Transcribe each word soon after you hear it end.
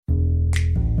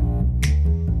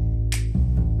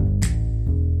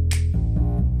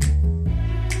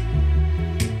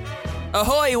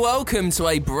Ahoy, welcome to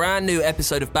a brand new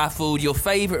episode of Baffled. Your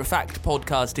favourite fact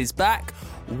podcast is back,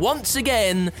 once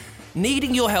again,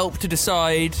 needing your help to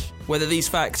decide whether these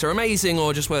facts are amazing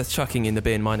or just worth chucking in the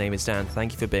bin. My name is Dan,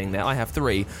 thank you for being there. I have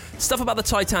 3. Stuff about the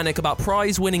Titanic, about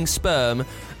prize-winning sperm,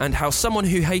 and how someone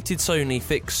who hated Sony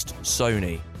fixed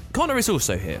Sony. Connor is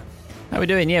also here. How are we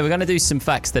doing? Yeah, we're going to do some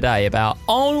facts today about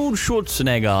Arnold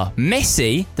Schwarzenegger,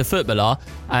 Messi, the footballer,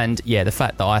 and yeah, the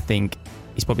fact that I think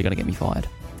he's probably going to get me fired.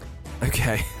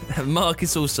 Okay, Mark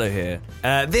is also here.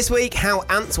 This week, how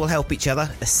ants will help each other,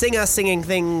 a singer singing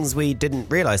things we didn't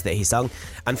realise that he sung,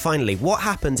 and finally, what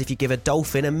happens if you give a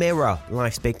dolphin a mirror?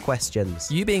 Life's big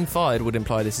questions. You being fired would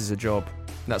imply this is a job.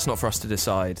 That's not for us to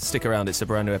decide. Stick around, it's a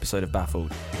brand new episode of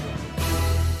Baffled.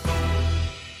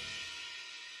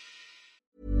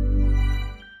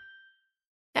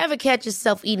 Ever catch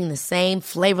yourself eating the same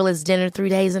flavorless dinner 3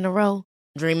 days in a row?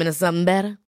 Dreaming of something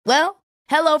better? Well,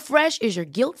 HelloFresh is your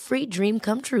guilt-free dream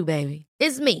come true, baby.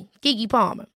 It's me, Keke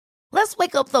Palmer. Let's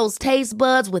wake up those taste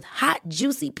buds with hot,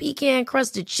 juicy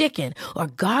pecan-crusted chicken or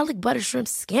garlic butter shrimp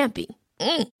scampi.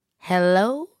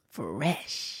 Hello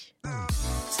Fresh.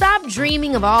 Stop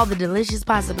dreaming of all the delicious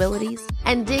possibilities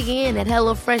and dig in at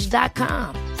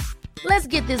HelloFresh.com. Let's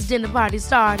get this dinner party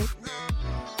started.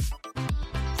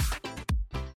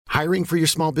 Hiring for your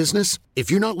small business?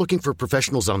 If you're not looking for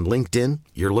professionals on LinkedIn,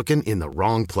 you're looking in the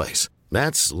wrong place.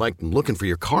 That's like looking for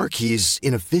your car keys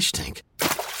in a fish tank.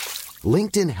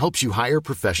 LinkedIn helps you hire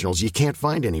professionals you can't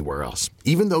find anywhere else,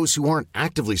 even those who aren't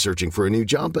actively searching for a new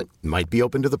job but might be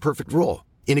open to the perfect role.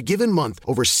 In a given month,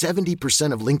 over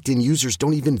 70% of LinkedIn users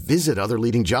don't even visit other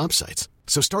leading job sites.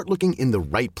 So start looking in the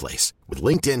right place. With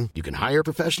LinkedIn, you can hire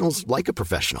professionals like a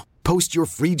professional. Post your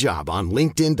free job on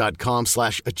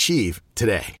linkedin.com/achieve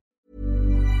today.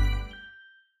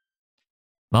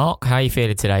 Mark, how are you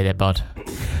feeling today then, bud?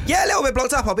 Yeah, a little bit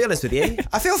blocked up, I'll be honest with you.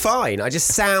 I feel fine. I just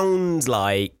sound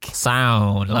like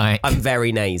I'm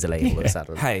very nasally all of a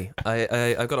sudden. Hey,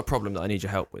 I've got a problem that I need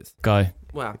your help with. Go.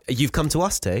 Well, You've come to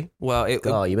us too? Well,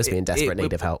 you must be in desperate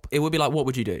need of help. It would be like, what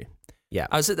would you do? Yeah.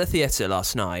 I was at the theatre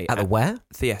last night. At the where?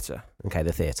 Theatre. Okay,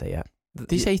 the theatre, yeah.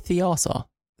 Did you say theatre?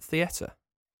 Theatre.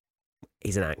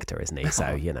 He's an actor, isn't he?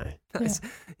 So, you know.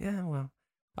 Yeah, well.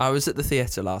 I was at the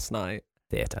theatre last night.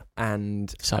 Theatre.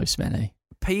 And So smelly.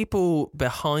 people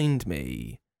behind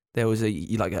me, there was a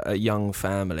young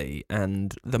family,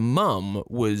 and the mum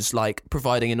was like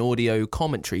providing an audio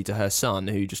commentary to her son,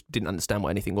 who just didn't understand what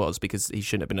anything was because he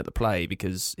shouldn't have been at the play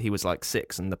because he was like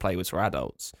 6 and the play was for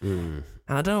adults. And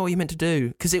I don't know what you meant to do,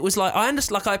 because it was like, I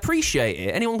understand, like, I appreciate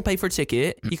it. Anyone can pay for a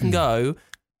ticket, you can go,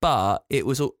 but it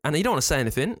was, and you don't want to say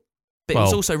anything, but it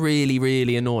was also really,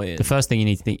 really annoying. The first thing you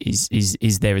need to think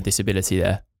is there a disability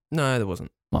there? No, there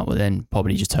wasn't. Right, well then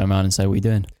probably just turn around and say, what are you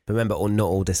doing? Remember, not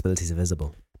all disabilities are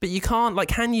visible. But you can't, like,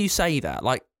 can you say that?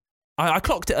 Like, I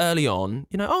clocked it early on,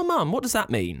 oh, mum, what does that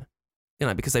mean?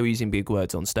 Because they were using big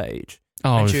words on stage.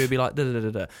 Oh, and she would be like, da, da, da,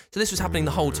 da. So this was happening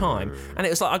the whole time. And it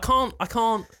was like, I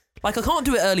can't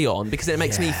do it early on because it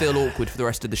makes me feel awkward for the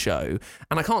rest of the show.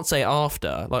 And I can't say it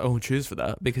after, like, oh, cheers for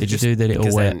that. Because Did you do the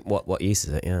little then what use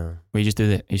is it, yeah. Well, you just do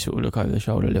it, you sort of look over the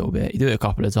shoulder a little bit. You do it a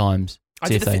couple of times.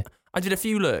 I did a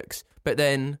few looks, but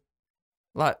then,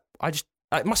 like,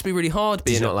 it must be really hard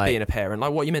being a parent.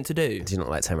 Like, what are you meant to do? Did you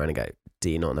not turn around and go, do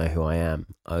you not know who I am?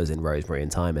 I was in Rosemary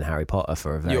and Thyme and Harry Potter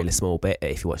for a very small bit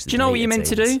if you watch the Do you know what you're meant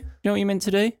to do? Do you know what you're meant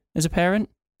to do as a parent?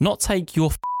 Not take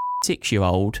your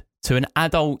 6-year-old to an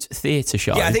adult theatre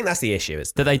show. Yeah, I think that's the issue.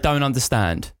 That they don't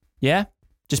understand. Yeah?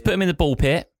 Just put them in the ball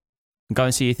pit and go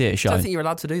and see your theatre show. I don't think you're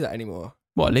allowed to do that anymore.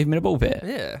 What, leave them in a ball pit?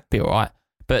 Yeah. Be all right.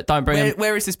 But don't bring them...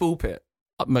 Where is this ball pit?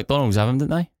 McDonald's have them, didn't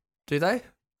they? Do they? I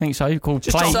think so. Called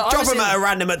Just drop them at a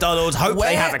random McDonald's, hope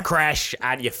they have a crash,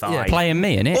 and you're fine. Yeah, playing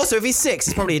me, innit? Also, if he's 6,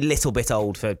 he's probably a little bit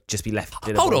old for just be left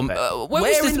in a Hold on. ball pit.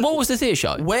 What was the theatre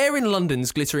show? Where in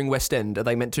London's glittering West End are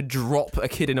they meant to drop a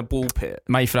kid in a ball pit?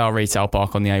 Mayflower Retail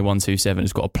Park on the A127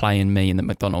 has got a playing me in the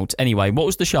McDonald's. Anyway, what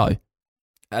was the show?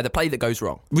 The play that goes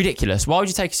wrong. Ridiculous. Why would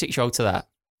you take a 6-year-old to that?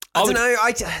 I don't know.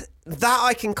 That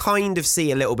I can kind of see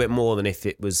a little bit more than if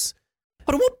it was...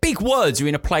 Hold on, what big words are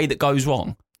in a play that goes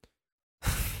wrong?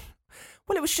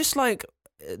 Well, it was just like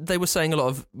they were saying a lot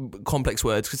of complex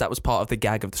words because that was part of the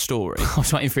gag of the story. I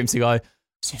was waiting for him to go,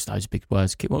 since those big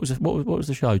words. What was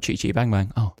the show? Chitty Chitty Bang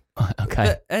Bang. Oh,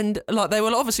 okay. And like they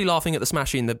were obviously laughing at the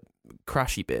smashing, the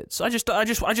crashy bits. I just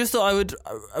thought I would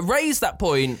raise that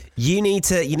point. You need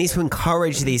to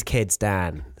encourage these kids,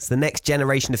 Dan. It's the next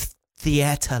generation of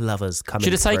theatre lovers coming.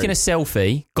 Should have taken a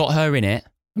selfie, got her in it,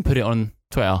 and put it on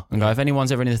Twitter and go, if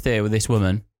anyone's ever in the theatre with this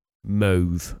woman,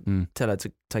 move. Tell her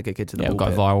to take her kid to the ball pit.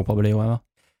 It'll go viral probably or whatever.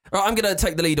 Right, I'm going to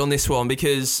take the lead on this one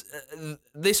because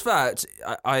this fact,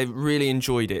 I really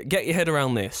enjoyed it. Get your head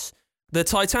around this. The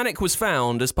Titanic was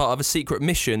found as part of a secret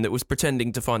mission that was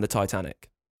pretending to find the Titanic.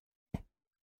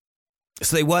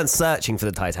 So they weren't searching for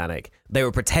the Titanic. They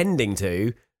were pretending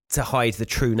to hide the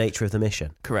true nature of the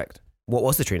mission. Correct. What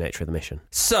was the true nature of the mission?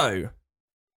 So,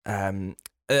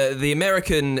 the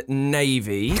American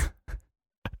Navy,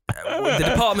 the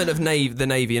Department of the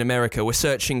Navy in America were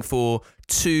searching for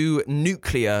 2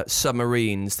 nuclear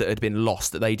submarines that had been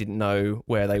lost that they didn't know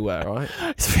where they were, right?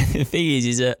 The thing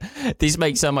is that this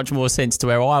makes so much more sense to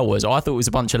where I was. I thought it was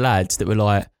a bunch of lads that were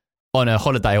like on a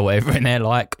holiday or whatever, and they're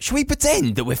like, should we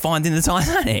pretend that we're finding the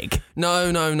Titanic?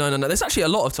 No. There's actually a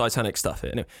lot of Titanic stuff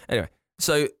here. Anyway,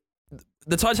 so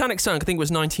the Titanic sank, I think it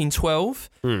was 1912.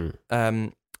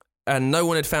 And no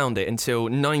one had found it until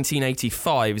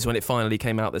 1985 is when it finally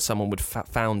came out that someone would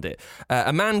found it.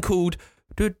 A man called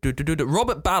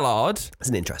Robert Ballard. That's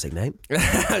an interesting name.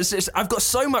 I've got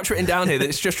so much written down here that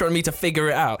it's just trying me to figure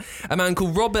it out. A man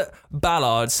called Robert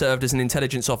Ballard served as an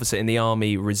intelligence officer in the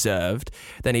Army Reserve.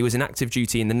 Then he was in active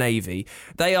duty in the Navy.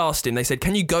 They asked him, they said,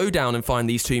 can you go down and find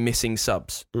these 2 missing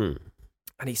subs? And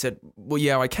he said, well,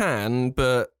 yeah, I can,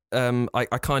 but I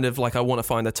kind of like, I want to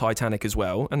find the Titanic as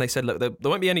well. And they said, look, there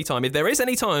won't be any time. If there is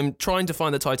any time trying to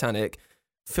find the Titanic,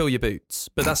 fill your boots.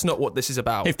 But that's not what this is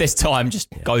about. If there's time, just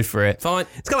go for it. Fine.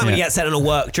 It's kind of like when you get sent on a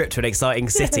work trip to an exciting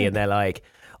city and they're like,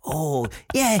 oh,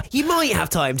 yeah, you might have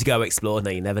time to go explore.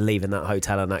 No, you never leave in that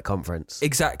hotel and that conference.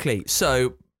 Exactly.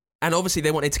 So, and obviously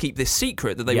they wanted to keep this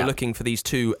secret that they were looking for these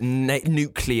 2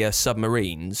 nuclear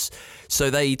submarines. So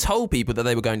they told people that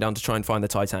they were going down to try and find the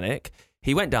Titanic.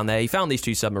 He went down there, he found these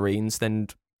 2 submarines, then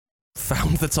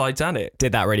found the Titanic.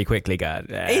 Did that really quickly, guy.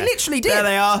 Yeah. He literally did. There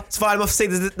they are. It's fine. I'm off to see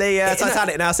the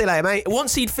Titanic now. See you later, mate.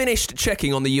 Once he'd finished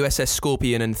checking on the USS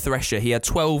Scorpion and Thresher, he had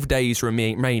 12 days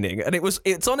remaining. And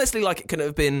it's honestly like it couldn't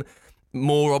have been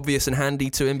more obvious and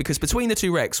handy to him, because between the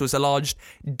 2 wrecks was a large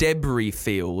debris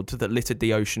field that littered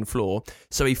the ocean floor.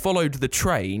 So he followed the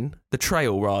trail,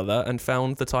 and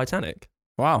found the Titanic.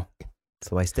 Wow. That's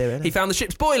the way to do it. He found the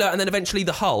ship's boiler and then eventually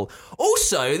the hull.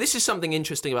 Also, this is something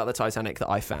interesting about the Titanic that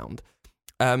I found.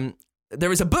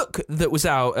 There is a book that was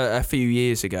out a few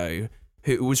years ago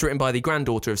who was written by the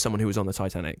granddaughter of someone who was on the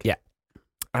Titanic. Yeah.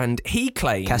 And he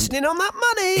claimed... Cashing in on that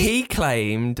money! He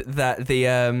claimed that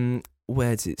the...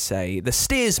 where does it say? The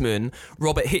steersman,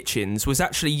 Robert Hitchens, was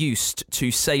actually used to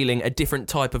sailing a different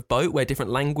type of boat where different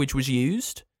language was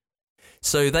used.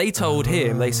 So they told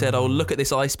him, they said, oh, look at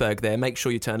this iceberg there, make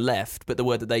sure you turn left. But the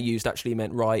word that they used actually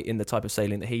meant right in the type of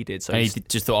sailing that he did. So and he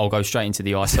just thought, I'll go straight into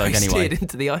the iceberg anyway. Steered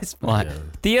into the iceberg. Right.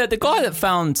 Yeah. The guy that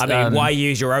found... I mean, why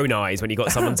use your own eyes when you've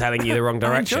got someone telling you the wrong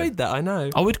direction? I enjoyed that, I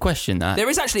know. I would question that. There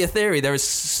is actually a theory, there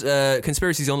is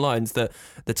conspiracies online that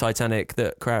the Titanic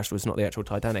that crashed was not the actual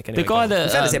Titanic. Anyway, the guy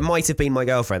that... it might have been my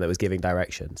girlfriend that was giving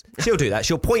directions. She'll do that.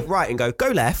 She'll point right and go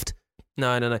left.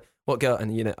 No. What girl...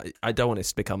 And, you know, I don't want this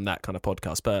to become that kind of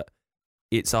podcast, but...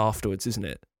 It's afterwards, isn't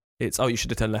it? It's, oh, you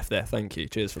should have turned left there. Thank you.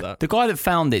 Cheers for that. The guy that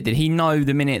found it, did he know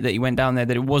the minute that he went down there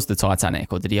that it was the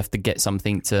Titanic, or did he have to get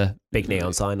something to... Big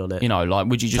neon sign on it. You know, like,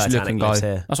 would you just Titanic look and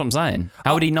go... That's what I'm saying.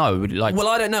 How would he know? Would it, like... Well,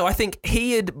 I don't know. I think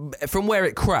he had, from where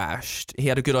it crashed, he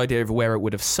had a good idea of where it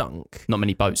would have sunk. Not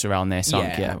many boats around there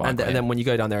sunk, yeah. Right, and then when you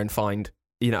go down there and find,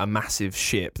 you know, a massive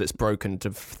ship that's broken to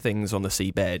things on the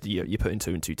seabed, you're putting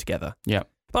 2 and 2 together. Yeah.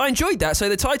 But I enjoyed that. So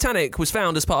the Titanic was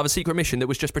found as part of a secret mission that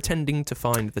was just pretending to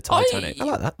find the Titanic. I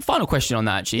like that. Final question on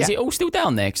that, actually. Is it all still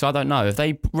down there? Because I don't know. Have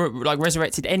they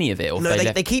resurrected any of it? Or no,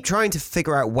 they keep trying to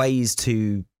figure out ways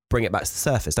to bring it back to the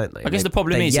surface, don't they? I guess the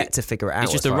problem is... yet to figure it out.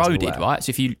 It's just eroded, right?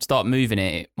 So if you start moving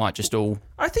it, it might just all...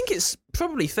 I think it's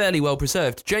probably fairly well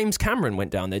preserved. James Cameron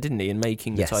went down there, didn't he, in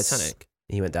making the Titanic?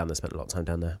 He went down there, spent a lot of time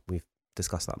down there. We've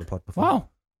discussed that on the pod before. Wow.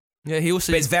 Yeah, he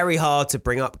also... But it's very hard to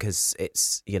bring up because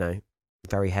it's, you know...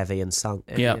 very heavy and sunk.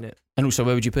 Yeah. And also,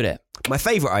 where would you put it? My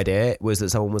favourite idea was that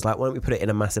someone was like, why don't we put it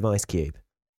in a massive ice cube?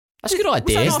 That's a good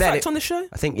idea. Was that not a Then fact on the show?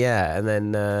 I think, yeah. And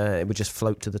then it would just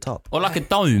float to the top. Or like a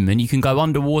dome, and you can go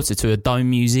underwater to a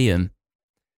dome museum.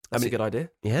 That's a good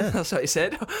idea. Yeah. That's what he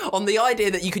said. On the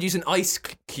idea that you could use an ice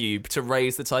cube to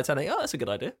raise the Titanic. Oh, that's a good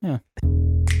idea. Yeah.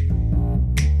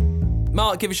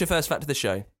 Mark, give us your first fact of the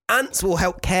show. Ants will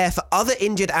help care for other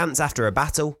injured ants after a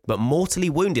battle, but mortally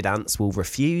wounded ants will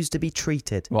refuse to be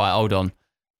treated. Right, hold on.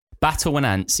 Battle and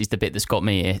ants is the bit that's got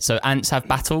me here. So ants have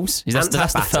battles? That's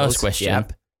the first question.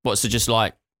 Yep. What, so just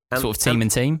like sort of team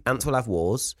and team? Ants will have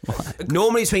wars.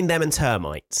 Normally between them and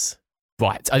termites.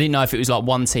 Right. I didn't know if it was like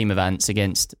one team of ants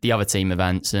against the other team of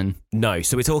ants. And No,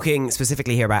 so we're talking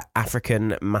specifically here about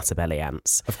African matabele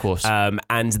ants. Of course.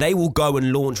 And they will go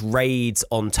and launch raids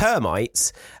on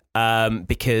termites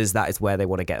because that is where they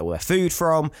want to get all their food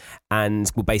from,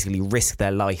 and will basically risk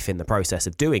their life in the process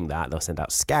of doing that. They'll send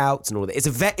out scouts and all that.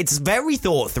 It's very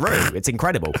thought through. It's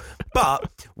incredible. But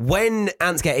when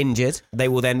ants get injured, they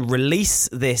will then release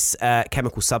this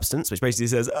chemical substance, which basically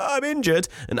says, I'm injured,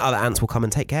 and other ants will come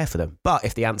and take care for them. But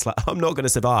if the ant's like, I'm not going to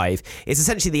survive, it's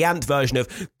essentially the ant version of,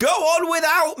 go on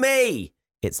without me.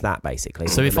 It's that, basically.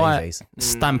 So if I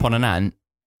stamp on an ant,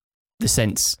 the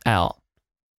scent's out.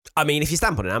 I mean, if you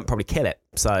stamp on an ant, probably kill it.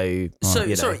 So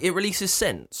sorry, it releases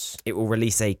scents it will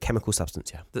release a chemical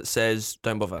substance, yeah. that says,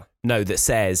 don't bother. No, that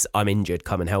says, I'm injured,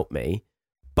 come and help me.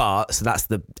 But, so that's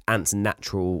the ant's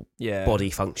natural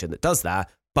body function that does that.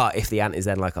 But if the ant is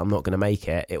then like, I'm not going to make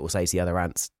it, it will say to the other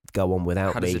ants, go on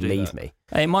without me, leave me.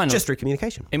 It might not. Just through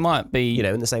communication. It might be...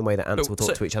 In the same way that ants will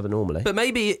talk to each other normally. But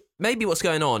maybe what's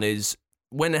going on is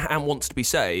when an ant wants to be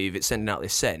saved, it's sending out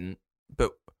this scent,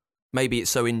 but maybe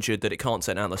it's so injured that it can't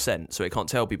send out the scent, so it can't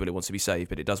tell people it wants to be saved,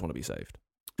 but it does want to be saved.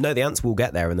 No, the ants will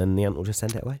get there and then the ant will just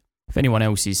send it away. If anyone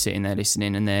else is sitting there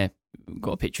listening and they've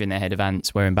got a picture in their head of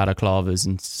ants wearing balaclavas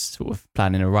and sort of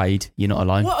planning a raid, you're not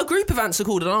alone. What, a group of ants are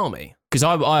called an army? Because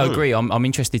I agree, I'm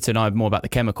interested to know more about the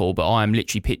chemical, but I'm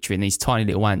literally picturing these tiny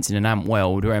little ants in an ant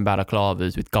world wearing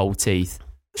balaclavas with gold teeth,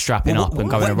 strapping up and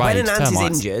going to raid when an ant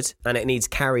termites. is injured and it needs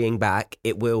carrying back,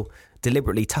 it will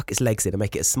deliberately tuck its legs in and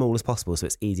make it as small as possible so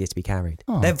it's easier to be carried.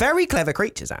 Oh. They're very clever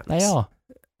creatures, ants. They are.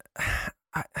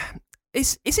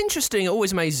 It's interesting. It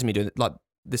always amazes me doing like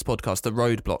this podcast, the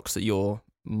roadblocks that your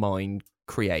mind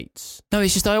creates. No,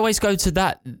 it's just I always go to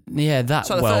that So the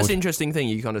world. first interesting thing,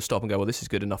 you kind of stop and go, well, this is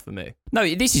good enough for me. No,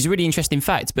 this is a really interesting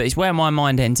fact, but it's where my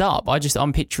mind ends up.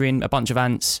 I'm picturing a bunch of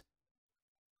ants,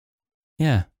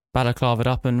 balaclavaed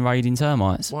up and raiding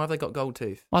termites. Why have they got gold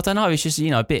teeth? I don't know, it's just,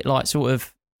 a bit like sort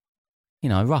of,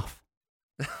 rough.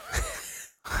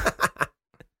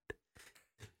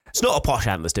 It's not a posh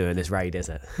ant that's doing this raid, is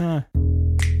it? No.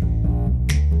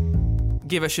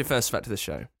 Give us your first fact of the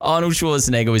show. Arnold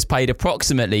Schwarzenegger was paid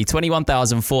approximately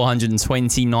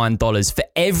 $21,429 for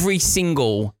every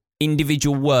single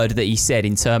individual word that he said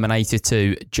in Terminator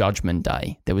 2 Judgment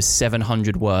Day. There was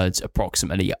 700 words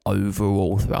approximately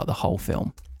overall throughout the whole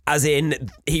film. As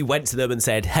in, he went to them and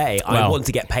said, hey, I want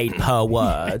to get paid per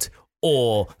word,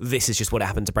 or this is just what it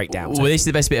happened to break down to. Well, this is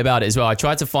the best bit about it as well. I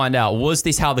tried to find out, was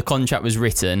this how the contract was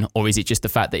written, or is it just the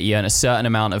fact that he earned a certain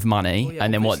amount of money,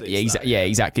 and then what?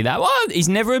 Exactly that. Well, he's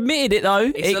never admitted it,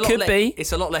 though. It could be.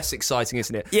 It's a lot less exciting,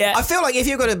 isn't it? Yeah. I feel like if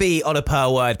you're going to be on a per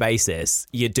word basis,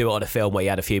 you'd do it on a film where you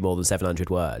had a few more than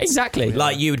 700 words. Exactly.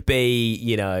 Like you'd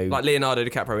be, like Leonardo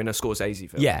DiCaprio in a Scorsese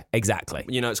film. Yeah, exactly.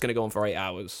 It's going to go on for 8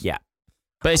 hours. Yeah.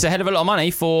 But it's a hell of a lot of money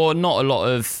for not a lot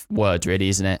of words, really,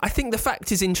 isn't it? I think the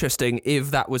fact is interesting if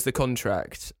that was the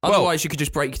contract. Otherwise, you could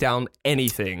just break down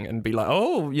anything and be like,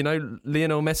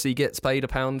 Lionel Messi gets paid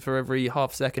 £1 for every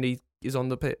half second he is on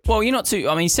the pitch. Well, you're not too...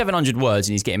 700 words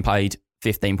and he's getting paid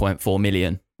 15.4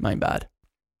 million. Ain't bad.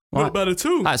 Right. Not bad at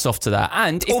all. That's off to that.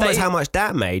 And if almost how much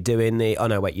Dan made doing the... Oh,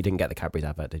 no, wait, you didn't get the Cadbury's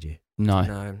advert, did you? No.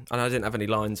 And I didn't have any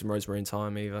lines in Rosemary in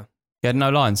Time either. You had no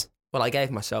lines? Well, I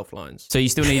gave myself lines. So you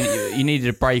still you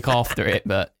needed a break after it,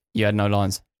 but you had no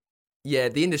lines. Yeah,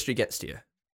 the industry gets to you.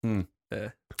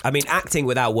 Yeah. Acting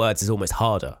without words is almost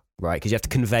harder, right? Because you have to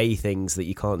convey things that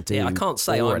you can't do. Yeah, I can't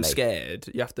say orally. I'm scared.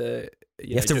 You have to...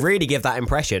 You have to really give that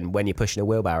impression when you're pushing a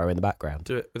wheelbarrow in the background.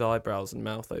 Do it with eyebrows and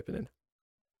mouth opening.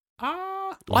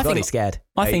 I think he's scared.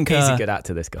 I think he's a good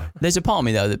actor, this guy. There's a part of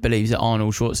me, though, that believes that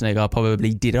Arnold Schwarzenegger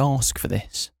probably did ask for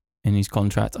this in his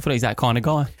contract. I feel like he's that kind of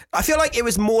guy. I feel like it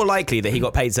was more likely that he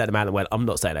got paid a certain amount and went, I'm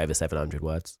not saying over 700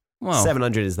 words. Well,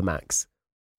 700 is the max.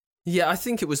 Yeah, I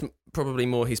think it was probably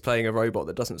more he's playing a robot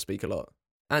that doesn't speak a lot.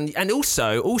 And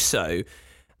also, we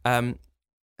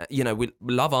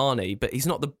love Arnie, but he's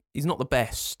not the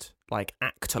best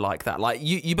actor like that. Like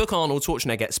you book Arnold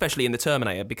Schwarzenegger, especially in the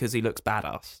Terminator, because he looks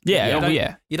badass.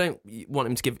 Yeah, You don't want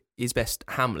him to give his best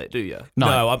Hamlet, do you?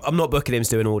 No, I'm not booking him to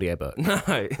do an audiobook. No,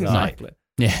 exactly.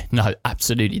 Yeah, no,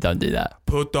 absolutely don't do that.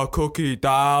 Put the cookie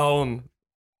down.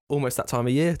 Almost that time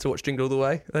of year to watch Jingle All the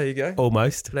Way. There you go.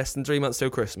 Almost. Less than 3 months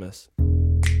till Christmas.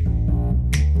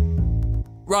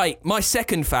 Right, my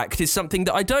second fact is something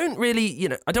that I don't really,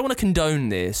 I don't want to condone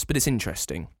this, but it's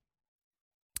interesting.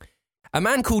 A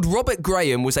man called Robert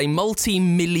Graham was a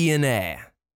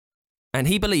multi-millionaire, and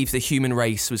he believed the human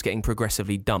race was getting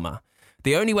progressively dumber.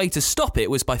 The only way to stop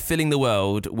it was by filling the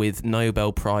world with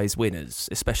Nobel Prize winners,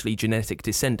 especially genetic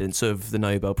descendants of the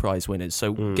Nobel Prize winners.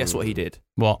 So guess what he did?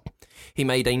 What? He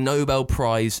made a Nobel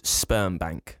Prize sperm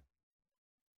bank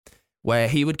where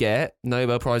he would get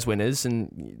Nobel Prize winners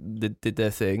and did their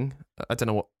thing. I don't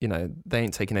know what, they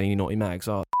ain't taking any naughty mags,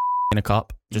 are they? in a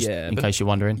cup, just in case you're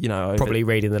wondering. You know, Probably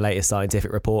reading the latest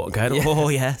scientific report and going, oh,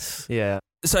 yes. Yeah.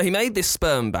 So he made this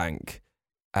sperm bank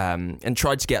and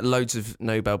tried to get loads of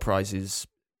Nobel Prizes,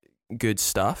 good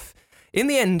stuff. In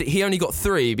the end, he only got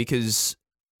 3 because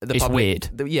the It's public,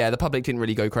 weird. the public didn't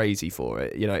really go crazy for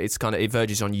it. You know, it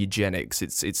verges on eugenics.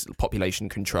 It's population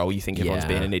control. You think everyone's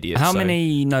being an idiot. How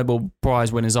many Nobel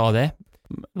Prize winners are there?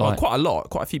 Well, quite a lot.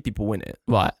 Quite a few people win it.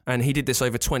 Right. And he did this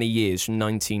over 20 years, from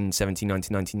 1979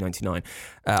 to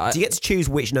 1999. Do you get to choose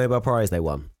which Nobel Prize they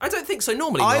won? I don't think so.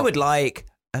 Normally, I not. would like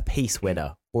a peace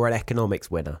winner or an economics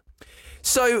winner.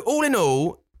 So, all in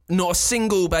all, not a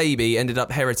single baby ended up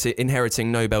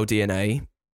inheriting Nobel DNA.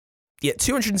 Yet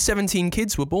 217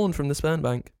 kids were born from the sperm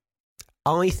bank.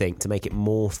 I think to make it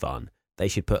more fun, they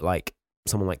should put like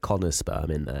someone like Connor's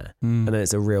sperm in there, and then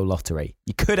it's a real lottery.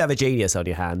 You could have a genius on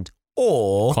your hand,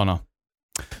 or Connor.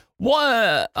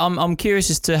 What? I'm curious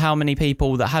as to how many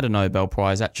people that had a Nobel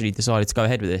Prize actually decided to go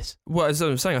ahead with this. Well, as I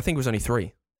was saying, I think it was only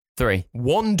 3. 3.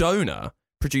 One donor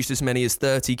produced as many as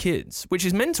 30 kids, which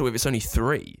is mental if it's only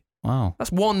 3. Wow.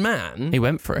 That's one man He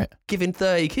went for it. giving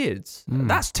 30 kids.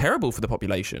 That's terrible for the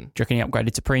population. Do you reckon he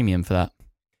upgraded to premium for that?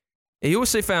 He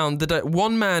also found that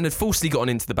one man had falsely gotten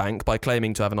into the bank by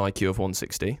claiming to have an IQ of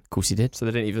 160. Of course he did. So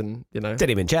they didn't even, didn't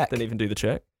even check. Didn't even do the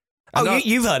check. Oh, And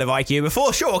you've heard of IQ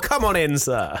before? Sure, come on in,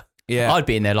 sir. yeah. I'd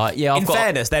be in there like, yeah, In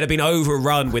fairness, they'd have been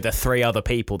overrun with the 3 other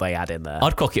people they had in there.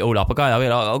 I'd cock it all up. I'd be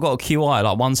like, I've got a QI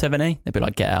like 170. They'd be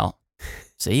like, get out.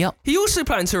 See ya. He also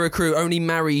planned to recruit only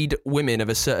married women of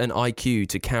a certain IQ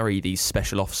to carry these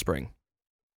special offspring.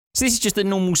 So this is just a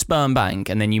normal sperm bank,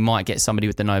 and then you might get somebody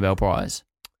with the Nobel Prize.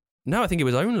 No, I think it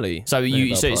was only. So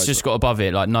Nobel it's Prize. just got above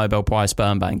it like Nobel Prize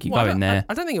sperm bank. You Well, go in there,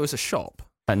 I don't think it was a shop.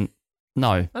 and no,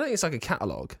 I think it's like a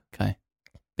catalogue. okay.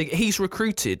 He's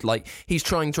recruited, like, he's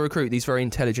trying to recruit these very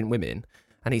intelligent women,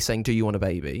 and he's saying, do you want a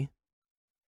baby?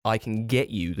 I can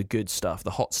get you the good stuff, the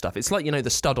hot stuff. It's like, you know,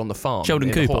 the stud on the farm. Sheldon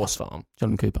in Cooper. The horse farm.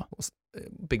 Sheldon Cooper.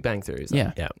 Big Bang Theory, is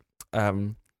that? Yeah.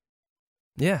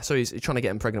 Yeah, so he's trying to get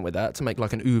him pregnant with that to make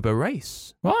like an Uber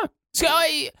race. Right. So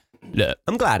look,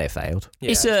 I'm glad it failed.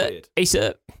 Yeah, it's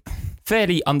a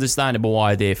fairly understandable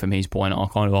idea from his point. I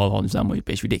kind of understand what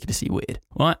it's ridiculously weird.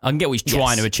 Right? I can get what he's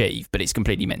trying to achieve, but it's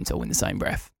completely mental in the same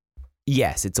breath.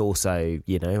 Yes, it's also,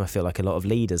 you know, I feel like a lot of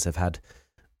leaders have had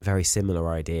very similar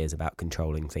ideas about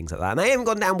controlling things like that. And they haven't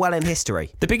gone down well in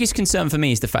history. The biggest concern for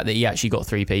me is the fact that he actually got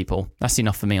 3 people. That's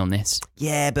enough for me on this.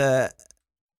 Yeah, but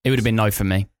It would have been no from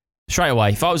me. Straight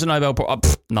away. If I was a Nobel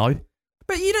Prize, no.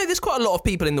 But, you know, there's quite a lot of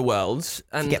people in the world.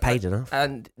 And you get paid enough.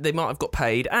 And they might have got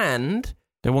paid, and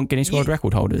They want Guinness World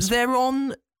Record holders. they're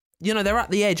on, you know, they're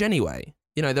at the edge anyway.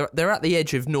 You know, they're at the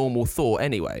edge of normal thought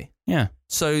anyway. Yeah.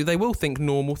 So they will think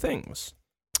normal things.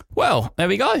 Well, there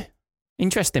we go.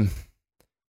 Interesting.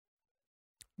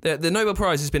 The Nobel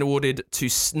Prize has been awarded to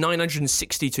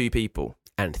 962 people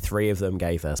And 3 of them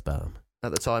gave their sperm.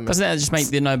 at the time. Doesn't that just make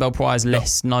the Nobel Prize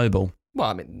less noble? Well,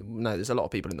 I mean, no, there's a lot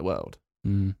of people in the world.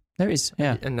 There is,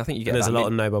 yeah. And I think you get There's a about lot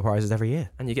of Nobel Prizes every year.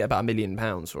 and you get about £1 million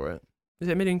for it. Is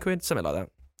it £1 million? Something like that.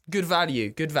 Good value,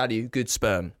 good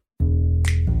sperm.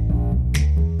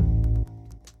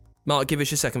 Mark, give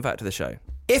us your second fact of the show.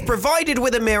 If provided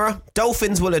with a mirror,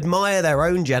 dolphins will admire their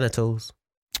own genitals.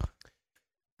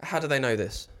 How do they know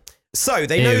this? So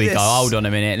they Here know we this. go. Hold on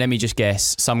a minute. Let me just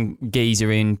guess. Some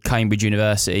geezer in Cambridge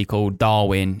University called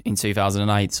Darwin in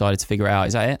 2008 decided to figure it out.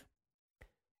 Is that it?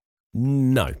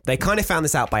 No, they kind of found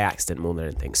this out by accident more than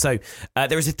anything. So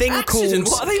there is a thing Accident?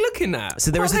 called. What are they looking at?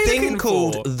 So there What is are a they thing looking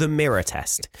called for? the mirror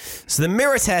test. So the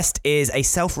mirror test is a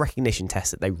self-recognition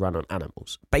test that they run on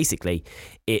animals. Basically,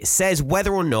 it says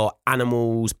whether or not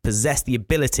animals possess the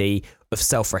ability of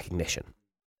self-recognition.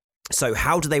 So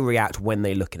how do they react when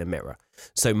they look in a mirror?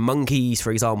 So monkeys,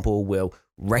 for example, will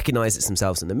recognize it's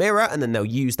themselves in the mirror, and then they'll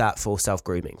use that for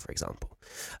self-grooming, for example.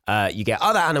 You get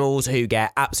other animals who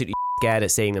get absolutely scared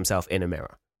at seeing themselves in a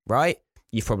mirror, right?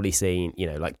 You've probably seen, you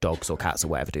know, like dogs or cats or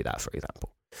whatever do that, for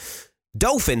example.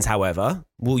 Dolphins, however,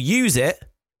 will use it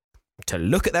to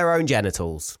look at their own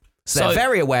genitals. So they're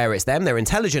very aware it's them. They're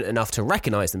intelligent enough to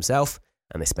recognize themselves,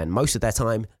 and they spend most of their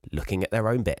time looking at their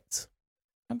own bits.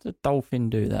 How does a dolphin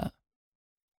do that?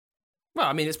 Well,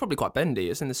 I mean, it's probably quite bendy.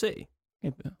 It's in the sea.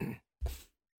 Yeah, but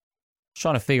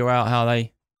trying to figure out how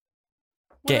they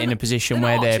get in a position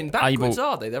where they're arching backwards, able.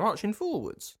 are they? They're arching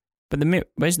forwards. But the mirror,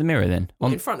 where's the mirror then?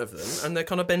 In front of them, and they're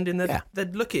kind of bending their... Yeah. They're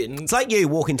looking... It's like you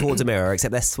walking towards a mirror,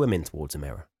 except they're swimming towards a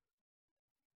mirror.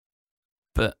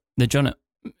 But the John,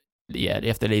 yeah, you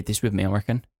have to leave this with me, I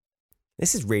reckon.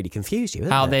 This has really confused you,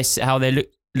 hasn't How it? they're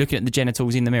looking at the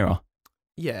genitals in the mirror.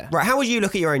 Yeah. Right, how would you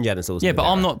look at your own genitals? Yeah, but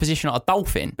I'm not positioned like a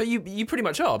dolphin. But you pretty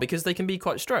much are, because they can be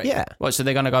quite straight. Yeah. Right, so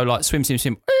they're going to go like swim,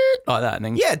 like that, and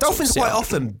then Yeah, dolphins sit quite up.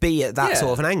 often be at that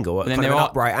sort of an angle, But then kind of an they're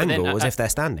upright but then, angle, as if they're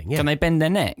standing. Yeah. Can they bend their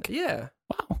neck? Yeah.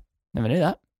 Wow, never knew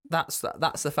that. That's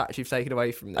the fact you've taken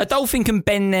away from this. A dolphin can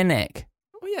bend their neck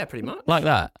Well, yeah, pretty much. like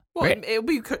that. Well, it'll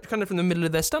be kind of from the middle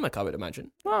of their stomach, I would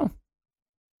imagine. Wow,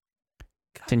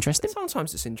 it's interesting.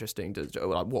 Sometimes it's interesting to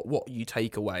like what you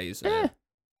take away. Isn't Yeah, it?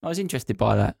 I was interested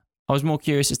by that. I was more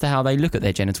curious as to how they look at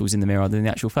their genitals in the mirror than the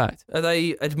actual fact. Are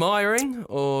they admiring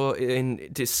or in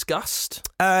disgust?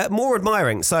 More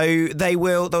admiring. So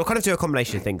they'll kind of do a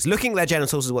combination of things. Looking at their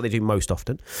genitals is what they do most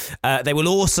often. They will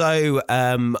also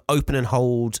open and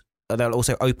hold. They'll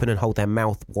also open and hold their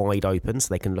mouth wide open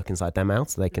so they can look inside their mouth,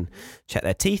 so they can check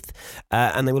their teeth.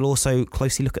 And they will also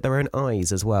closely look at their own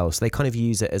eyes as well. So they kind of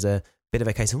use it as a bit of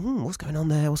a case of, what's going on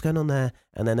there? What's going on there?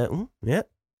 And then, yeah,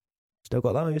 still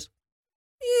got those.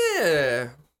 Yeah.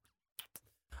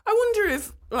 I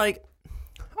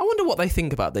wonder what they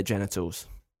think about their genitals.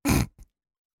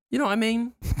 You know what I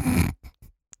mean?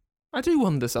 I do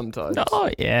wonder sometimes. Oh,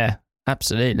 yeah,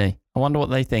 absolutely. I wonder what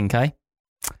they think, eh?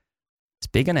 It's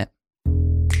big, isn't it?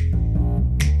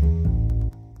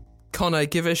 Connor,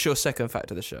 give us your second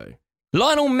fact of the show.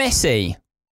 Lionel Messi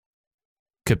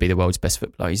could be the world's best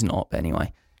footballer. He's not, but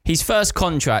anyway. His first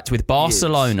contract with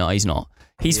Barcelona, he's not.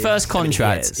 His first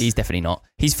contract, he's definitely not.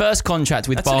 His first contract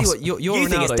with Barcelona. You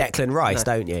think it's Declan Rice,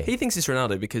 don't you? He thinks it's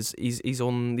Ronaldo because he's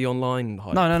on the online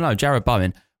hype. No, Jared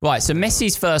Bowen. Right, so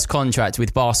Messi's first contract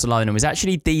with Barcelona was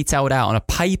actually detailed out on a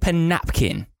paper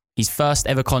napkin. His first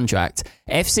ever contract.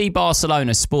 FC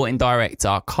Barcelona sporting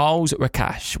director Carles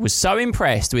Rakash was so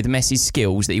impressed with Messi's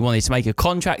skills that he wanted to make a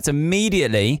contract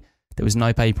immediately. There was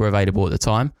no paper available at the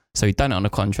time, so he'd done it on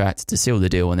a contract to seal the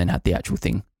deal and then had the actual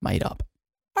thing made up.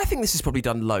 I think this is probably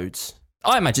done loads.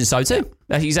 I imagine so too.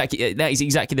 That is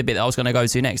exactly the bit that I was going to go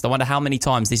to next. I wonder how many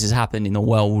times this has happened in the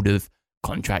world of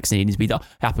contracts needing to be done.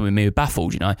 Happened with me with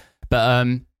Baffled, you know. But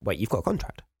wait, you've got a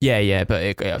contract? Yeah,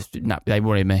 but they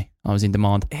wanted me. I was in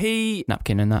demand.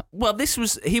 Napkin and that. Well,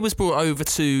 he was brought over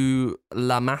to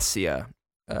La Masia,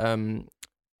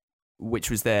 which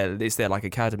was their like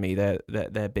academy,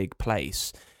 their big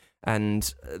place.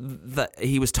 And that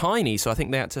he was tiny, so I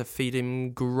think they had to feed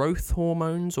him growth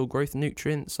hormones or growth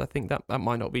nutrients. I think that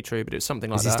might not be true, but it's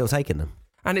something like that. Is he still taking them?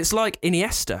 And it's like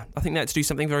Iniesta. I think they had to do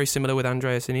something very similar with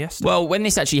Andreas Iniesta. Well, when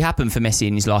this actually happened for Messi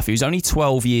in his life, he was only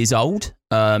 12 years old,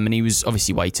 and he was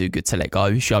obviously way too good to let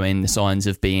go, showing the signs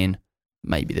of being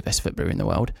maybe the best footballer in the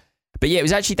world. But yeah, it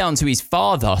was actually down to his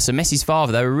father. So Messi's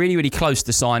father, they were really, really close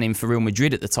to signing for Real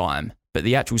Madrid at the time. But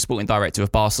the actual sporting director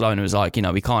of Barcelona was like,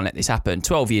 we can't let this happen.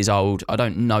 12 years old. I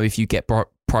don't know if you get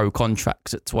pro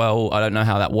contracts at 12. I don't know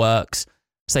how that works.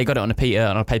 So they got it on a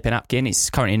paper napkin. It's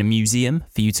currently in a museum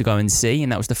for you to go and see.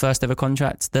 And that was the first ever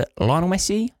contract that Lionel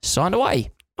Messi signed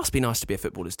away. Must be nice to be a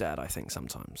footballer's dad, I think,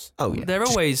 sometimes. Oh, yeah. They're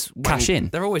always... cash in.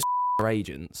 They're always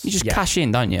agents. You just cash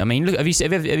in, don't you? I mean, look, have you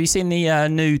seen the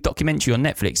new documentary on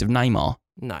Netflix of Neymar?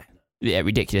 No. Yeah,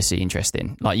 ridiculously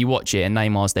interesting. Like, you watch it and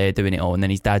Neymar's there doing it all, and then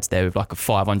his dad's there with like a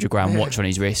 500-gram watch on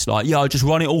his wrist. Like, I'll just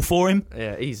run it all for him.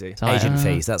 Yeah, easy. Agent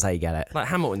fees, that's how you get it. Like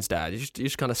Hamilton's dad. You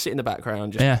just kind of sit in the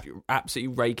background, just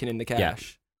absolutely raking in the cash. Yeah.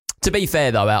 To be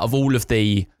fair, though, out of all of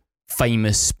the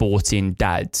famous sporting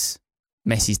dads,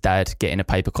 Messi's dad getting a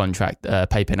paper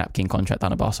napkin contract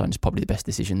done at Barcelona is probably the best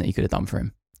decision that he could have done for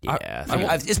him. Yeah,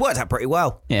 it's worked out pretty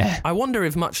well. Yeah. I wonder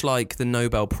if, much like the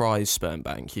Nobel Prize sperm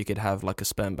bank, you could have like a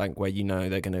sperm bank where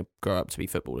they're going to grow up to be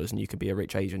footballers and you could be a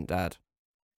rich agent dad.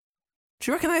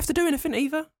 Do you reckon they have to do anything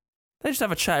either? They just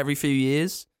have a chat every few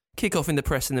years, kick off in the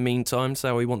press in the meantime,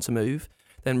 say we want to move,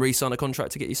 then re-sign a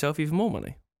contract to get yourself even more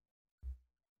money.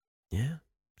 Yeah,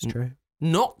 it's true.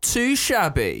 Not too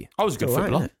shabby. I was a good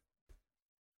footballer. Right,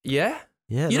 Yeah?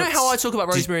 Yeah. You know how I talk about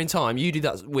Rosemary in Time? You do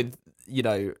that with,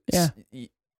 Yeah.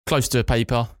 Close to a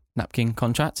paper napkin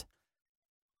contract.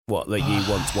 What, that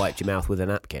you once wiped your mouth with a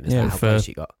napkin? Is Yeah, that how close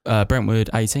you got? Brentwood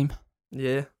A team.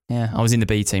 Yeah. Yeah, I was in the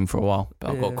B team for a while, but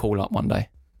I got a call up one day.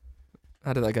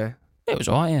 How did that go? It was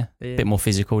alright, yeah. Yeah. Bit more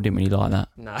physical, didn't really like that.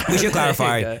 No. We should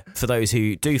clarify, for those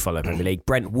who do follow Premier League,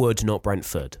 Brentwood, not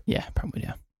Brentford. Yeah, Brentwood,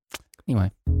 yeah.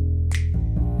 Anyway.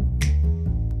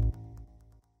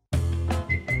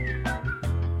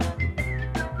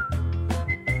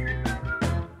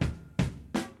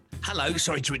 Hello,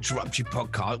 sorry to interrupt your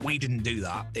podcast. We didn't do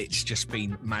that. It's just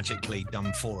been magically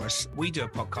done for us. We do a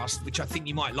podcast, which I think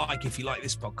you might like if you like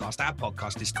this podcast. Our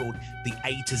podcast is called The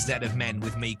A to Z of Men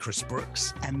with me, Chris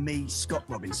Brooks. And me, Scott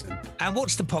Robinson. And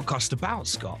what's the podcast about,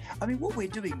 Scott? I mean, what we're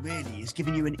doing really is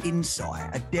giving you an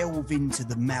insight, a delve into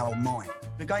the male mind.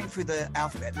 We're going through the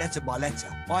alphabet letter by letter.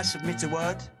 I submit a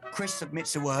word, Chris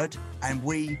submits a word, and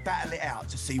we battle it out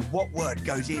to see what word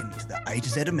goes into the A to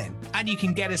Z of men. And you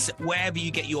can get us wherever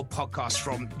you get your podcast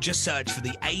from. Just search for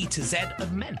the A to Z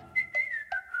of men.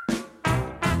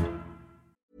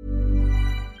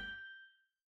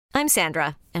 I'm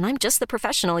Sandra, and I'm just the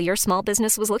professional your small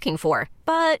business was looking for.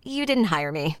 But you didn't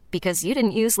hire me because you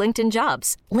didn't use LinkedIn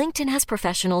Jobs. LinkedIn has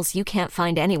professionals you can't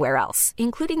find anywhere else,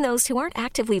 including those who aren't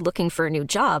actively looking for a new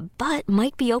job, but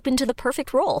might be open to the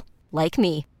perfect role, like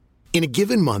me. In a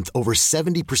given month, over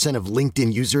 70% of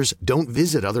LinkedIn users don't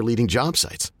visit other leading job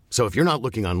sites. So if you're not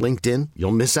looking on LinkedIn,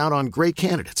 you'll miss out on great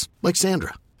candidates like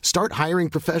Sandra. Start hiring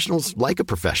professionals like a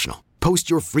professional. Post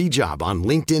your free job on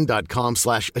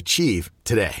linkedin.com/achieve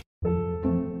today.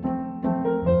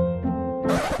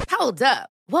 Hold up.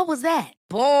 What was that?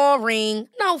 Boring.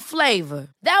 No flavor.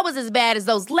 That was as bad as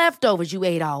those leftovers you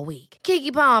ate all week.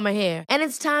 Keke Palmer here, and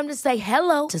it's time to say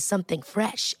hello to something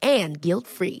fresh and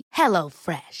guilt-free. Hello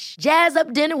Fresh. Jazz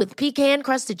up dinner with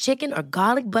pecan-crusted chicken or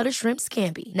garlic butter shrimp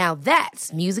scampi. Now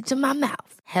that's music to my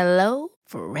mouth. Hello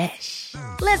Fresh.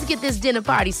 Let's get this dinner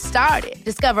party started.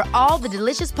 Discover all the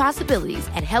delicious possibilities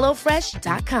at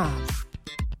hellofresh.com.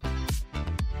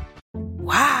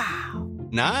 Wow.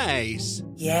 Nice.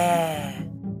 Yeah.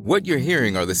 What you're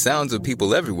hearing are the sounds of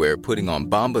people everywhere putting on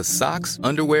Bombas socks,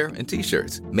 underwear, and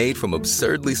T-shirts made from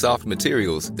absurdly soft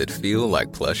materials that feel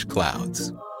like plush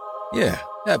clouds. Yeah,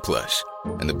 that plush.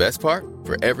 And the best part?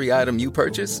 For every item you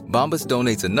purchase, Bombas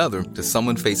donates another to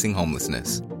someone facing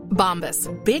homelessness. Bombas.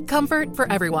 Big comfort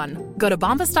for everyone. Go to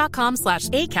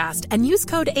bombas.com/ACAST and use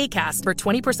code ACAST for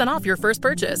 20% off your first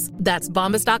purchase. That's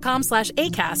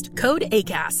bombas.com/ACAST. Code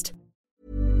ACAST.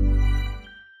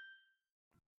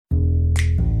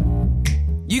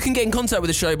 You can get in contact with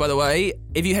the show, by the way.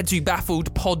 If you head to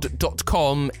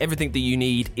baffledpod.com, everything that you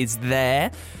need is there.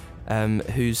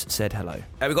 Who's said hello?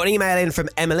 We've got an email in from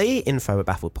Emily,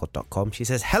 info@baffledpod.com. She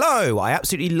says, hello, I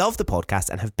absolutely love the podcast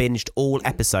and have binged all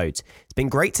episodes. It's been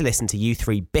great to listen to you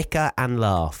three bicker and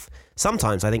laugh.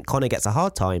 Sometimes I think Connor gets a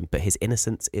hard time, but his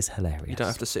innocence is hilarious. You don't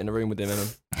have to sit in a room with him, Emma.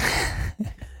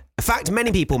 A fact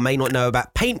many people may not know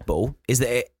about paintball is that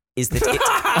it...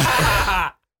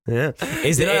 Yeah.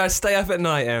 I stay up at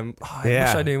night, I wish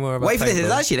I knew more about Wait for this, paintball.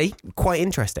 it's actually quite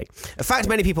interesting. A fact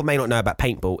many people may not know about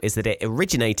paintball is that it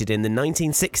originated in the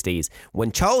 1960s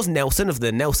when Charles Nelson of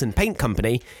the Nelson Paint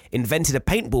Company invented a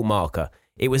paintball marker.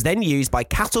 It was then used by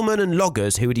cattlemen and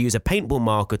loggers who would use a paintball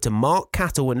marker to mark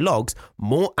cattle and logs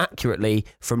more accurately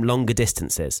from longer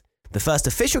distances. The first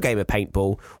official game of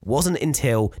paintball wasn't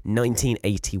until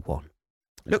 1981.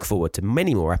 Look forward to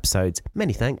many more episodes.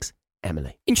 Many thanks,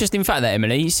 Emily. Interesting fact there,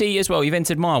 Emily. You see as well, you've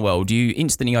entered my world. You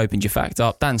instantly opened your fact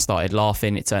up. Dan started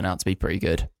laughing. It turned out to be pretty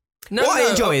good. What I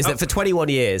enjoy is that for 21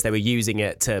 years they were using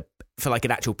it for like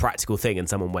an actual practical thing, and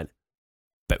someone went,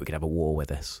 bet we could have a war with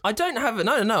this. I don't have...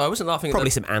 No, I wasn't laughing Probably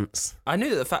at some ants. I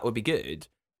knew that the fact would be good.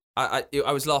 I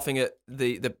was laughing at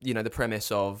the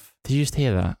premise of... Did you just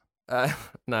hear that?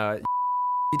 No,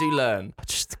 you do learn.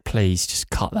 Please, just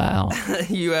cut that out.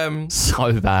 You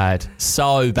So bad.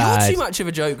 You're too much of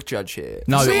a joke judge here.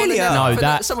 No, Really? no,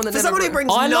 For someone who never-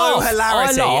 brings I no laugh.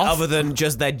 hilarity I laugh. other than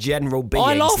just their general being.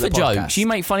 I laugh at jokes. You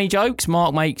make funny jokes.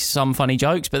 Mark makes some funny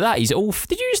jokes, but that is all.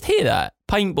 Did you just hear that?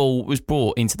 Paintball was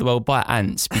brought into the world by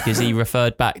ants because he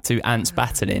referred back to ants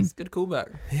battling. It's a good callback.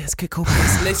 Yeah, it's a good callback.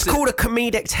 It's Listen, called a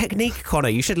comedic technique, Connor.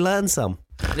 You should learn some.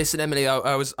 listen, Emily.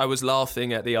 I was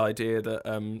laughing at the idea that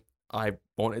I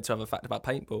wanted to have a fact about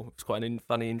paintball. It's quite a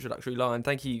funny introductory line.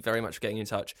 Thank you very much for getting in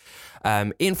touch.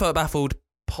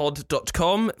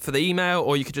 info@baffledpod.com for the email,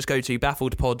 or you could just go to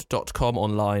baffledpod.com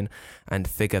online and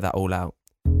figure that all out.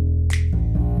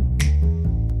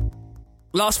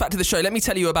 Last fact of the show. Let me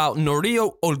tell you about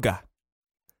Norio Olga.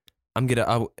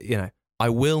 I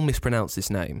will mispronounce this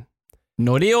name.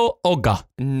 Norio Olga.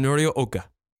 Norio Olga.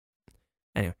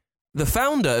 Anyway, the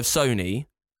founder of Sony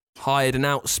hired an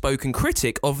outspoken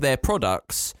critic of their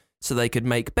products so they could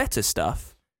make better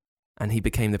stuff, and he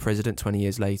became the president 20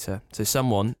 years later. So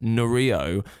someone,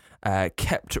 Norio,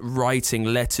 kept writing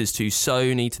letters to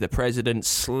Sony, to the president,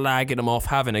 slagging them off,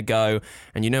 having a go,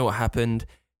 and you know what happened?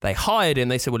 They hired him.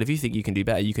 They said, well, if you think you can do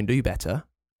better, you can do better.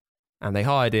 And they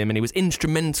hired him, and he was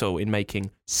instrumental in making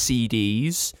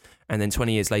CDs. And then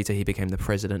 20 years later, he became the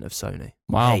president of Sony.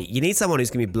 Wow. Hey, you need someone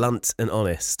who's going to be blunt and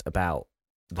honest about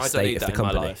the I don't state need of that the in my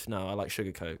company. life. No, I like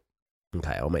sugarcoat.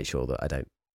 Okay, I'll make sure that I don't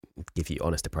give you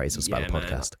honest appraisals about the man,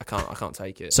 podcast. I can't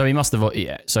take it. So he must have,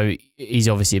 so he's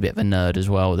obviously a bit of a nerd as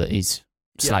well, that he's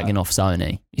slagging off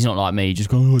Sony. He's not like me, just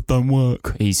going, it don't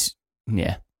work. He's,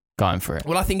 going for it.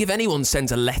 Well, I think if anyone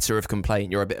sends a letter of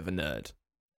complaint, you're a bit of a nerd.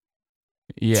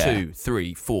 Yeah. 2,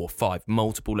 3, 4, 5,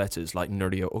 multiple letters like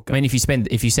nerdy or I mean, if you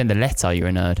send a letter, you're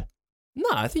a nerd. No,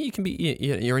 I think you can be.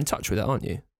 You're in touch with it, aren't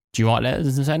you? Do you write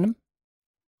letters and send them?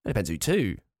 It depends who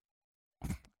to.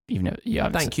 You've never. Yeah.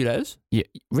 Thank you letters. Yeah.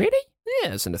 Really?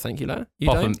 Yeah, send a thank you letter. You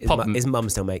Pop don't? them. His mum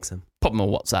still makes them. Pop them on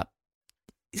WhatsApp.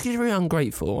 It's because you're very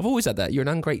ungrateful. I've always had that. You're an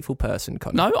ungrateful person,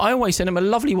 Connor. No, I always send them a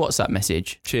lovely WhatsApp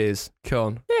message. Cheers,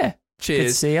 Con. Yeah. Cheers. Good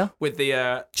to see you. With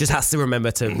the Just has to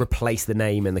remember to replace the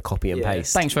name in the copy and Yeah.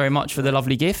 paste. Thanks very much for the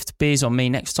lovely gift. Beers on me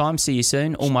next time. See you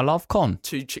soon. All my love, Con.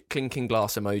 2 clinking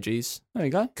glass emojis. There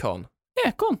you go. Con.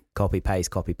 Yeah, go on. Copy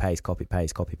paste, copy paste, copy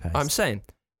paste, copy paste. I'm saying,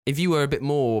 if you were a bit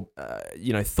more,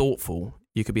 thoughtful,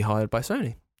 you could be hired by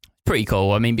Sony. Pretty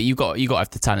cool. I mean, but you got to have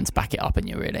the talent to back it up, and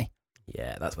you really.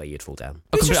 Yeah, that's where you'd fall down.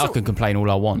 I can complain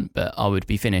all I want, but I would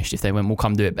be finished if they went, "We'll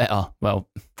come do it better." Well,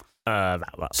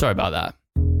 sorry about that.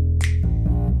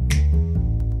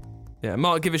 Yeah,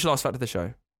 Mark, give us your last fact of the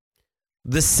show.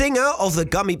 The singer of the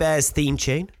Gummy Bears theme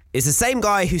tune is the same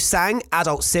guy who sang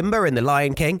Adult Simba in The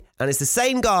Lion King, and it's the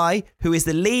same guy who is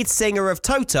the lead singer of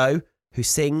Toto who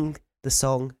sing the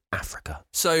song Africa.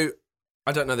 So,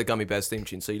 I don't know the Gummy Bears theme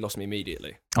tune, so you lost me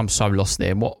immediately. I'm so lost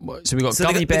there. What? So we got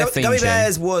Gummy Bear theme Gummy tune.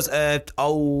 Bears was an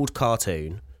old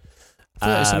cartoon. I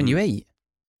thought it was something you eat.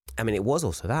 I mean, it was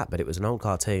also that, but it was an old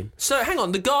cartoon. So hang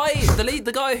on, the guy who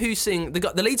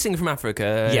the lead singer from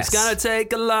Africa. Yes. It's gonna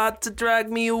take a lot to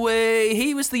drag me away.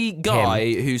 He was the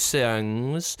guy who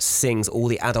sings all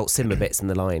the Adult Simba bits in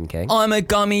The Lion King. I'm a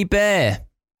gummy bear.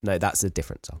 No, that's a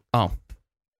different song. Oh,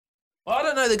 I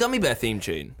don't know the Gummy Bear theme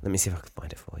tune. Let me see if I can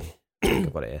find it for you. I think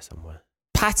I've got it here somewhere.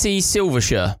 Patty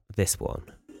Silvershire. This one.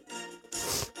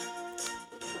 It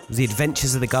was The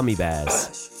Adventures of the Gummy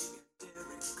Bears.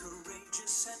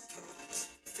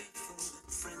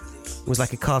 It was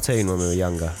like a cartoon when we were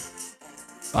younger.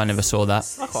 I never saw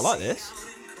that. I quite like this.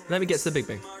 Let me get to the big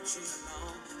thing.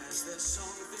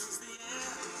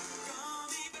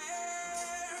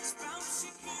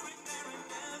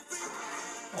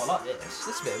 Oh, I like this.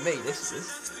 This is a bit of me, this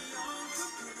is.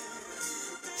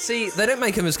 See, they don't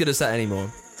make him as good as that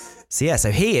anymore. So yeah,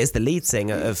 so he is the lead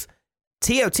singer of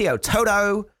Tio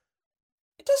Toto,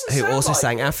 who also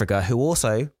sang Africa, who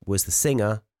also was the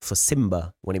singer for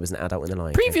Simba when he was an adult in The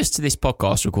Lion King. Previous to this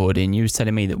podcast recording, you was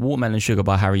telling me that Watermelon Sugar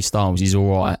by Harry Styles is all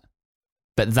right,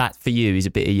 but that for you is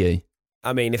a bit of you.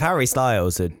 I mean, if Harry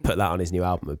Styles had put that on his new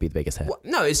album, it would be the biggest hit. Well,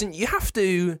 no, isn't. You have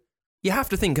to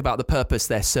think about the purpose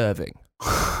they're serving.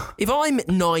 If I'm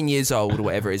 9 years old or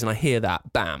whatever it is, and I hear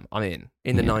that, bam, I'm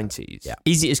in the 90s. Yeah.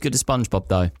 Is it as good as SpongeBob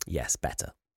though? Yes,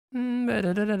 better.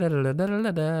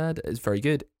 It's very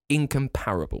good.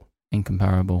 Incomparable.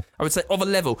 Incomparable. I would say of a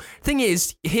level. Thing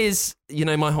is, here's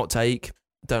my hot take.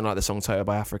 Don't like the song Toto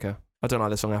by Africa. I don't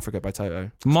like the song Africa by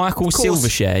Toto. Michael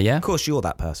Silvershare, yeah? Of course you're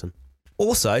that person.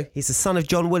 Also, he's the son of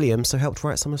John Williams, so helped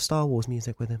write some of Star Wars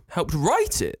music with him. Helped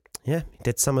write it? Yeah, he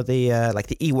did some of the,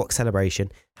 the Ewok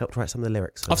celebration, helped write some of the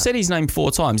lyrics. I've said his name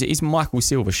 4 times. It is Michael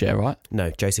Silvershare, right? No,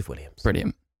 Joseph Williams.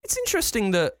 Brilliant. It's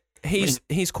interesting that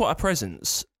he's quite a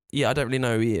presence. Yeah, I don't really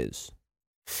know who he is.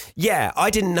 Yeah, I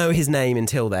didn't know his name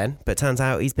until then, but turns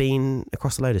out he's been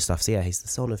across a load of stuff. So yeah, he's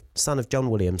the son of John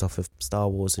Williams off of Star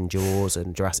Wars and Jaws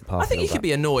and Jurassic Park. I think you could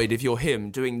be annoyed if you're him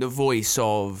doing the voice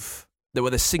of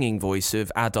the singing voice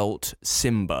of adult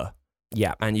Simba.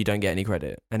 Yeah, and you don't get any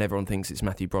credit, and everyone thinks it's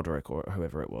Matthew Broderick or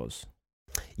whoever it was.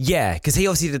 Yeah, because he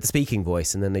obviously did the speaking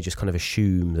voice, and then they just kind of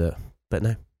assume that, but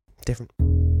no, different.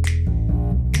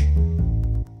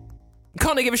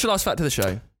 Can't they give us your last fact of the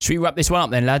show? Should we wrap this one up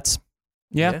then, lads?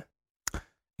 Yeah?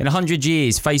 In 100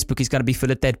 years, Facebook is going to be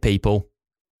full of dead people.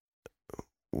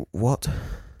 What?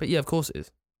 But yeah, of course it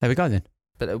is. There we go then.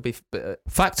 But it'll be...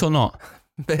 fact or not?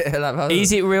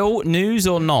 Is it real news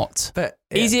or not? But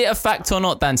is it a fact or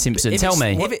not, Dan Simpson? Tell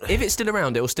me. If it's still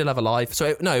around, it will still have a life.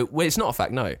 So it's not a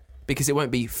fact, no. Because it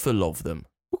won't be full of them.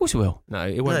 Of course it will. No,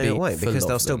 it won't be it won't, because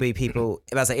there'll still be people...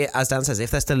 As Dan says,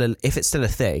 if it's still a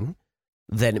thing...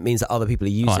 then it means that other people are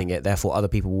using it, therefore other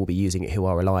people will be using it who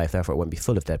are alive, therefore it won't be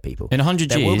full of dead people. In 100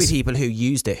 there years... will be people who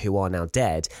used it who are now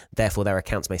dead, therefore their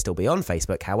accounts may still be on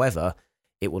Facebook, however,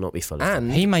 it will not be full of them.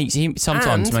 He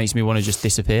sometimes makes me want to just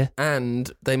disappear.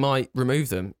 And they might remove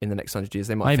them in the next 100 years.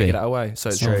 They might figure that away, so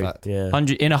it's true. not a fact. Yeah.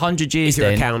 In 100 years if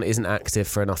your then... account isn't active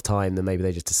for enough time, then maybe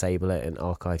they just disable it and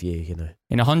archive you,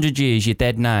 In 100 years, your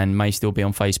dead nan may still be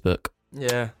on Facebook.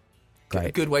 Yeah. Great.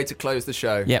 A good way to close the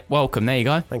show. Yeah, welcome. There you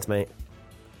go. Thanks, mate.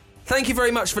 Thank you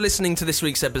very much for listening to this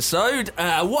week's episode.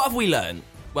 What have we learned?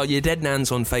 Well, your dead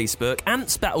nan's on Facebook,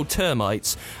 ants battled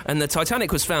termites, and the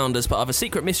Titanic was found as part of a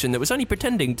secret mission that was only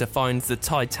pretending to find the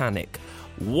Titanic.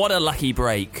 What a lucky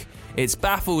break. It's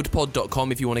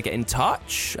baffledpod.com if you want to get in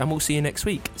touch. And we'll see you next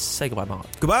week. Say goodbye, Mark.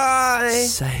 Goodbye.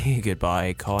 Say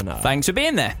goodbye, Connor. Thanks for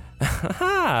being there.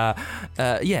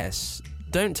 Yes.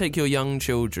 Don't take your young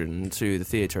children to the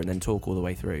theatre and then talk all the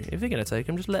way through. If you're going to take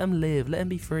them, just let them live. Let them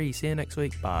be free. See you next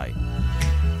week. Bye.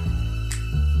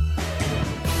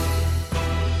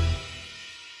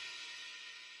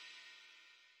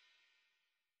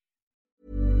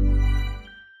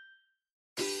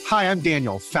 Hi, I'm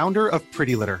Daniel, founder of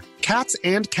Pretty Litter. Cats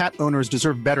and cat owners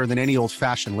deserve better than any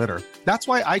old-fashioned litter. That's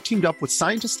why I teamed up with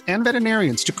scientists and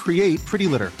veterinarians to create Pretty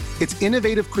Litter. Its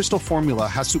innovative crystal formula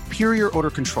has superior odor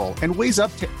control and weighs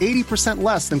up to 80%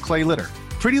 less than clay litter.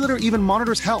 Pretty Litter even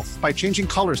monitors health by changing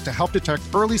colors to help detect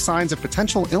early signs of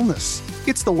potential illness.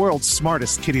 It's the world's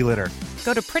smartest kitty litter.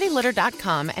 Go to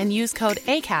prettylitter.com and use code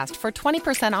ACAST for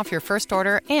 20% off your first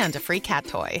order and a free cat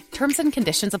toy. Terms and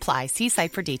conditions apply. See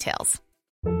site for details.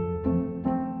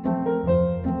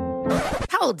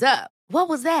 Hold up. What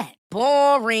was that?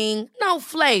 Boring. No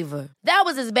flavor. That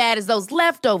was as bad as those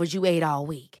leftovers you ate all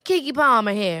week. Keke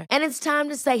Palmer here, and it's time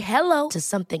to say hello to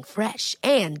something fresh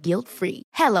and guilt-free.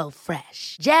 Hello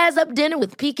Fresh. Jazz up dinner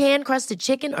with pecan-crusted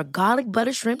chicken or garlic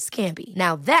butter shrimp scampi.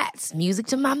 Now that's music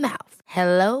to my mouth.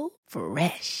 Hello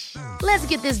Fresh. Let's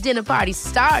get this dinner party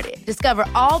started. Discover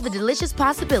all the delicious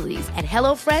possibilities at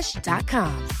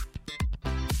hellofresh.com.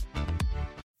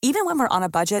 Even when we're on a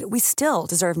budget, we still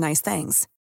deserve nice things.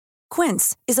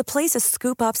 Quince is a place to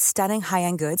scoop up stunning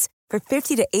high-end goods for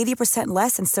 50 to 80%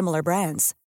 less than similar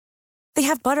brands. They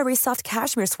have buttery soft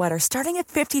cashmere sweaters starting at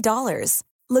 $50,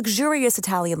 luxurious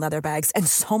Italian leather bags, and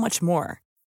so much more.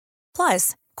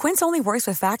 Plus, Quince only works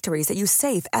with factories that use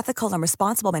safe, ethical, and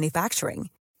responsible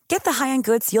manufacturing. Get the high-end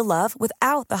goods you'll love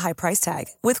without the high price tag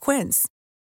with Quince.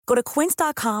 Go to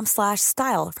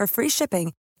quince.com/style for free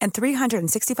shipping and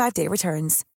 365-day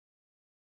returns.